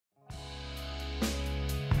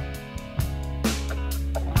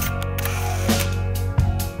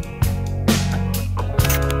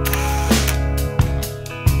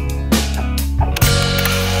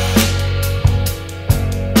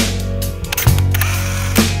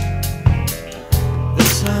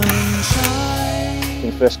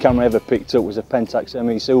First camera I ever picked up was a Pentax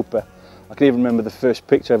ME Super. I can even remember the first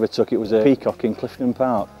picture I ever took, it was a peacock in Clifton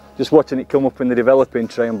Park. Just watching it come up in the developing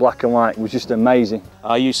tray in black and white was just amazing.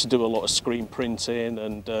 I used to do a lot of screen printing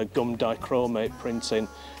and gum dichromate printing,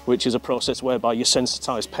 which is a process whereby you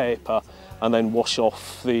sensitise paper and then wash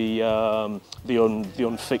off the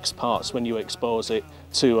unfixed parts when you expose it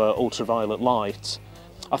to ultraviolet light.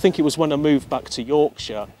 I think it was when I moved back to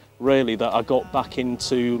Yorkshire really that I got back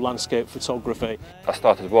into landscape photography. I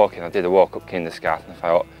started walking, I did a walk up Kinderscat and I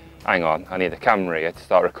thought, hang on, I need a camera here to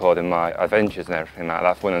start recording my adventures and everything like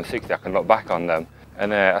that. For when I'm 60 I can look back on them.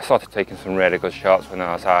 And I started taking some really good shots when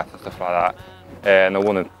I was out and stuff like that. And I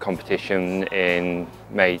won a competition in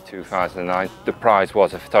May 2009. The prize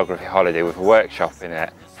was a photography holiday with a workshop in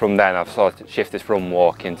it. From then I've sort of shifted from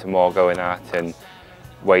walking to more going out and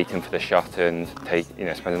waiting for the shot and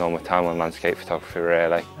spending all my time on landscape photography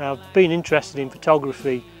really. I've been interested in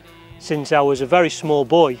photography since I was a very small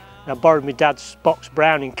boy. I borrowed my dad's box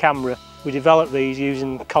Browning camera. We developed these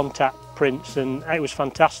using contact prints and it was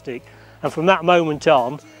fantastic. And from that moment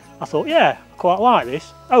on, I thought, yeah, I quite like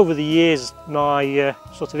this. Over the years, my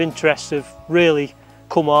sort of interests have really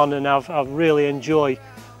come on and I've really enjoyed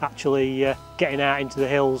actually getting out into the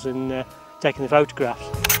hills and taking the photographs.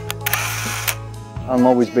 I'm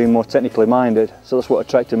always been more technically minded, so that's what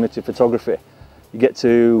attracted me to photography. You get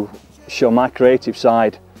to show my creative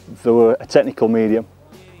side through a technical medium.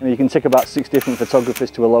 You can take about 6 different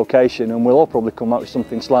photographers to a location and we'll all probably come out with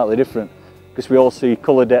something slightly different because we all see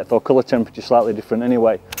colour depth or colour temperature slightly different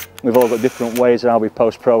anyway. We've all got different ways of how we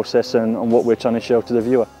post-process and what we're trying to show to the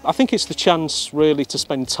viewer. I think it's the chance really to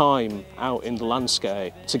spend time out in the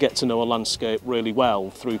landscape, to get to know a landscape really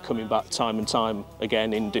well through coming back time and time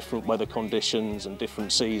again in different weather conditions and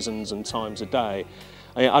different seasons and times of day.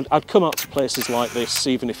 I'd come out to places like this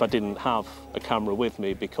even if I didn't have a camera with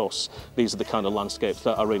me because these are the kind of landscapes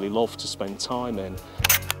that I really love to spend time in.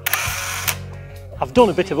 I've done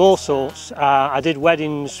a bit of all sorts. I did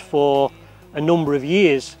weddings for a number of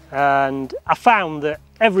years and I found that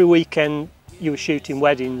every weekend you were shooting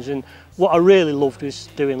weddings, and what I really loved was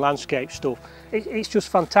doing landscape stuff. It's just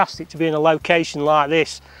fantastic to be in a location like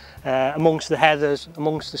this, amongst the heathers,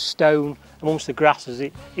 amongst the stone, amongst the grasses.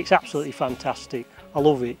 It's absolutely fantastic. I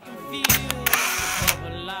love it.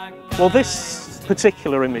 Well, this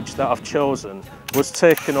particular image that I've chosen was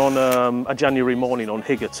taken on a January morning on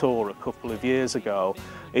Higger Tor a couple of years ago.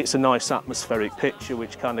 It's a nice atmospheric picture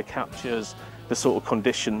which kind of captures the sort of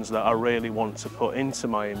conditions that I really want to put into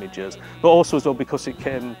my images, but also as well because it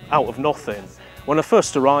came out of nothing. When I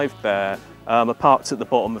first arrived there, I parked at the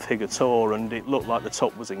bottom of Higger Tor and it looked like the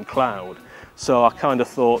top was in cloud. So I kind of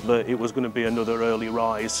thought that it was going to be another early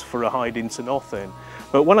rise for a hide into nothing.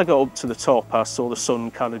 But when I got up to the top, I saw the sun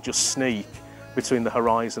kind of just sneak between the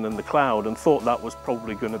horizon and the cloud and thought that was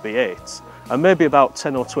probably going to be it. And maybe about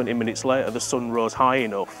 10 or 20 minutes later, the sun rose high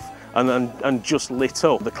enough and just lit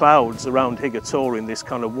up the clouds around Higger Tor in this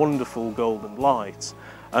kind of wonderful golden light.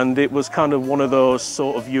 And it was kind of one of those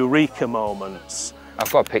sort of eureka moments. I've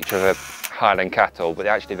got a picture of a Highland cattle, but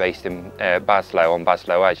they're actually based in Baslow, on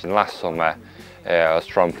Baslow Edge. And last summer, I was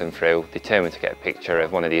trampling through, determined to get a picture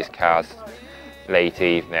of one of these cows late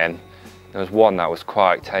evening. There was one that was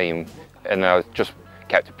quite tame, and I just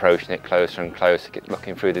kept approaching it closer and closer,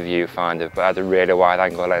 looking through the viewfinder, but I had a really wide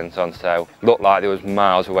angle lens on, so it looked like it was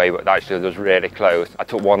miles away, but actually it was really close. I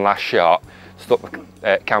took one last shot, stuck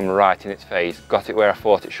the camera right in its face, got it where I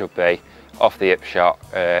thought it should be, off the hip shot,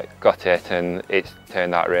 got it, and it's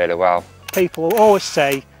turned out really well. People always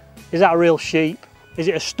say, is that a real sheep? Is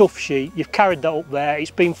it a stuffed sheep? You've carried that up there,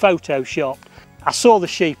 it's been photoshopped. I saw the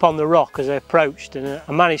sheep on the rock as I approached and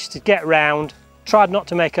I managed to get round, tried not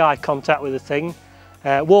to make eye contact with the thing,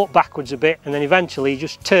 walked backwards a bit and then eventually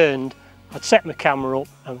just turned. I'd set my camera up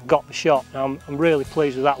and got the shot. I'm really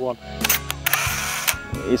pleased with that one.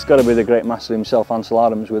 It's got to be the great master himself, Ansel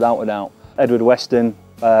Adams, without a doubt. Edward Weston,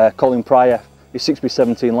 Colin Pryor, his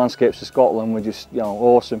 6x17 landscapes of Scotland were just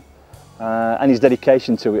awesome. And his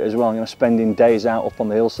dedication to it as well, spending days out up on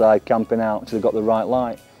the hillside, camping out until they got the right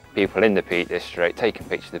light. People in the Peak District, taking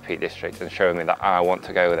pictures of the Peak District and showing me that I want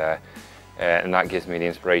to go there. And that gives me the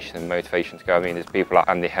inspiration and motivation to go. I mean, there's people like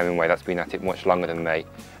Andy Hemingway that's been at it much longer than me.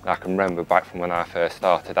 And I can remember back from when I first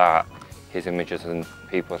started out, his images and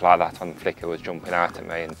people like that on Flickr was jumping out at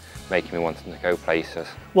me and making me want to go places.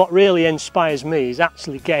 What really inspires me is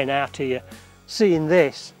actually getting out here, seeing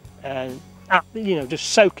this, and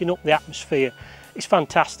just soaking up the atmosphere. It's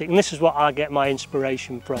fantastic, and this is what I get my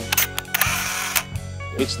inspiration from.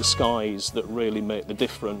 It's the skies that really make the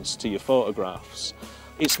difference to your photographs.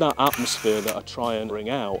 It's that atmosphere that I try and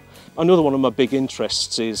bring out. Another one of my big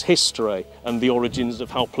interests is history and the origins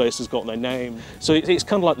of how places got their name. So it's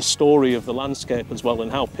kind of like the story of the landscape as well,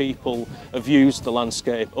 and how people have used the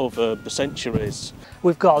landscape over the centuries.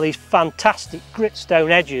 We've got these fantastic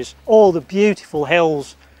gritstone edges, all the beautiful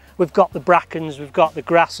hills. We've got the brackens, we've got the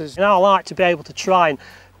grasses, and I like to be able to try and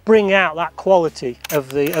bring out that quality of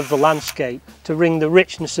the landscape, to bring the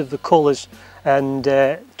richness of the colours and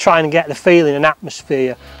try and get the feeling and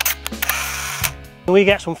atmosphere. We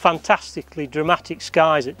get some fantastically dramatic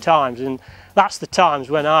skies at times, and that's the times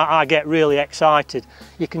when I get really excited.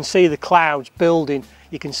 You can see the clouds building,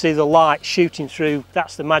 you can see the light shooting through.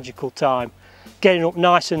 That's the magical time. Getting up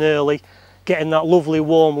nice and early, getting that lovely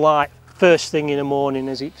warm light first thing in the morning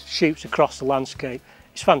as it shoots across the landscape.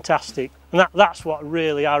 It's fantastic, and that's what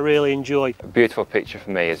I really enjoy. A beautiful picture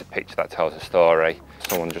for me is a picture that tells a story.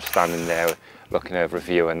 Someone just standing there looking over a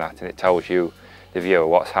view and that, and it tells you, the viewer,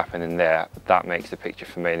 what's happening there. That makes the picture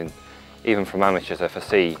for me. And even from amateurs, if I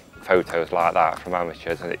see photos like that from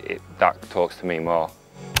amateurs, that talks to me more.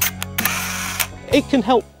 It can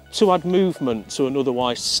help to add movement to an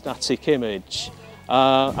otherwise static image.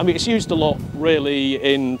 I mean, it's used a lot really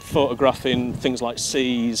in photographing things like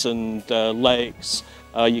seas and lakes.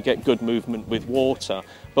 You get good movement with water,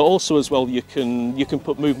 but also as well you can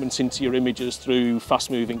put movements into your images through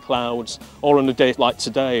fast-moving clouds, or on a day like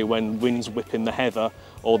today when wind's whipping the heather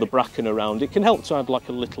or the bracken around. It can help to add like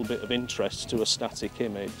a little bit of interest to a static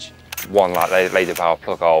image. One like Lady Bower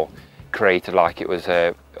plug hole, created like it was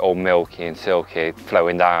all milky and silky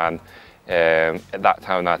flowing down. At that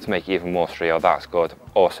time now, to make it even more surreal, that's good.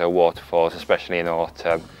 Also waterfalls, especially in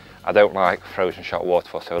autumn. I don't like frozen shot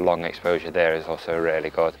waterfalls, so long exposure there is also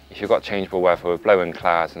really good. If you've got changeable weather with blowing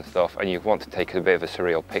clouds and stuff, and you want to take a bit of a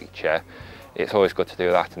surreal picture, it's always good to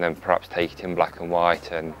do that, and then perhaps take it in black and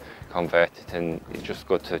white and convert it, and it's just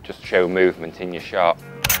good to just show movement in your shot.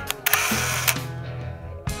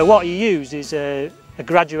 So what you use is a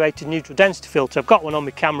graduated neutral density filter. I've got one on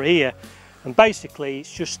my camera here, and basically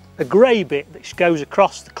it's just a grey bit that goes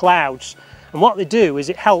across the clouds, and what they do is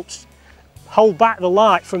it helps hold back the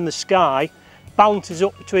light from the sky, balances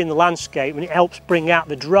up between the landscape, and it helps bring out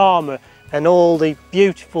the drama and all the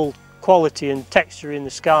beautiful quality and texture in the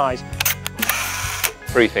skies.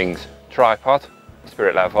 Three things: tripod,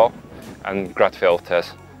 spirit level and grad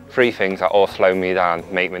filters. Three things that all slow me down,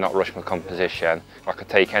 make me not rush my composition. If I could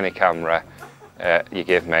take any camera you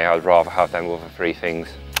give me, I'd rather have them other three things.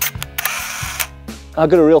 I've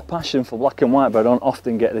got a real passion for black and white, but I don't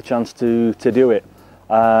often get the chance to do it.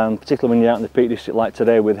 Particularly when you're out in the Peak District like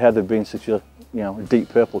today, with heather being such a deep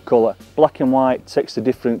purple colour. Black and white takes a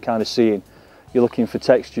different kind of seeing. You're looking for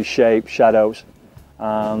texture, shape, shadows.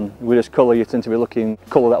 Whereas colour, you tend to be looking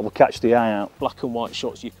colour that will catch the eye out. Black and white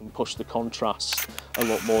shots, you can push the contrast a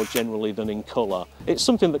lot more generally than in colour. It's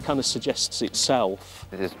something that kind of suggests itself.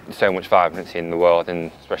 There's so much vibrancy in the world,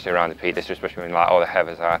 and especially around the Peak District, especially when like all the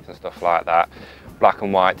heather's out and stuff like that. Black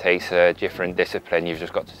and white takes a different discipline. You've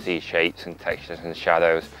just got to see shapes and textures and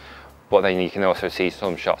shadows, but then you can also see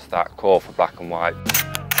some shots that call for black and white.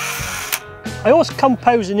 I always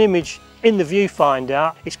compose an image in the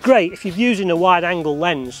viewfinder. It's great if you're using a wide angle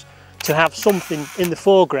lens to have something in the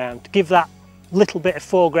foreground, to give that little bit of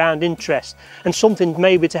foreground interest, and something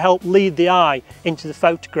maybe to help lead the eye into the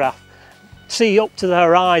photograph. See up to the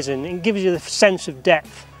horizon, it gives you the sense of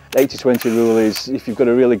depth. The 80-20 rule is, if you've got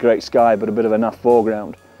a really great sky but a bit of a naff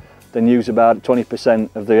foreground, then use about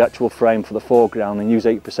 20% of the actual frame for the foreground and use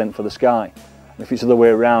 8% for the sky. And if it's the other way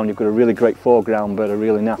around, you've got a really great foreground but a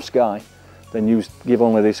really naff sky, then give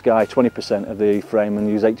only the sky 20% of the frame and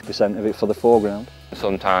use 80% of it for the foreground.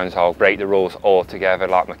 Sometimes I'll break the rules altogether,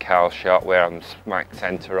 like my cow shot where I'm smack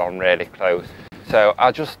centre on really close. So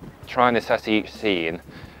I just try and assess each scene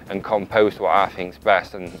and compose what I think's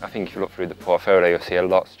best, and I think if you look through the portfolio you'll see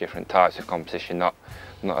lots of different types of composition, not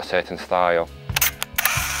a certain style.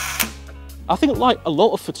 I think like a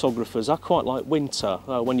lot of photographers, I quite like winter,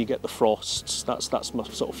 when you get the frosts. That's my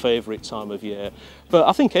sort of favourite time of year. But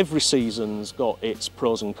I think every season's got its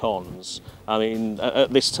pros and cons. I mean,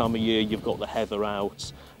 at this time of year you've got the heather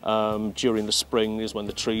out. During the spring is when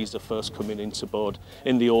the trees are first coming into bud.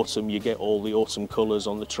 In the autumn you get all the autumn colours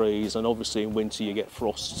on the trees, and obviously in winter you get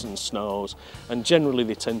frosts and snows, and generally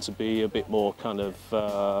they tend to be a bit more kind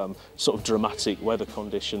of sort of dramatic weather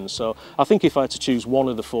conditions. So I think if I had to choose one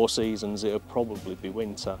of the four seasons, it would probably be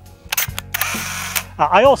winter.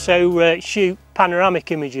 I also shoot panoramic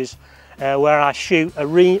images, where I shoot a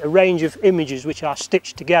range of images which are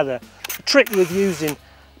stitched together. The trick with using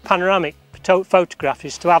panoramic photograph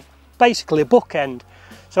is to have basically a bookend.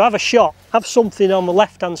 So have a shot, have something on the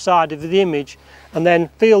left hand side of the image, and then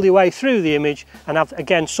feel your way through the image and have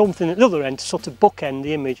again something at the other end to sort of bookend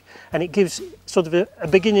the image, and it gives sort of a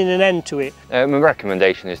beginning and end to it. My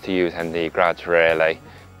recommendation is to use ND grads really.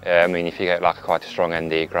 I mean, if you get like quite a strong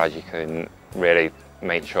ND grad, you can really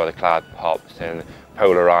make sure the cloud pops, and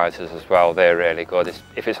polarizers as well, they're really good.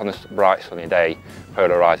 If it's on a bright sunny day,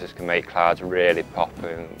 polarizers can make clouds really pop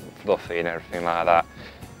and fluffy and everything like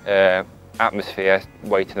that. Atmosphere,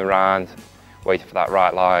 waiting around, waiting for that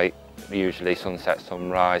right light, usually sunset,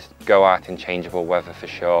 sunrise. Go out in changeable weather for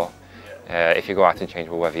sure. If you go out in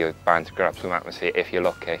changeable weather, you're bound to grab some atmosphere if you're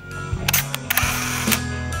lucky.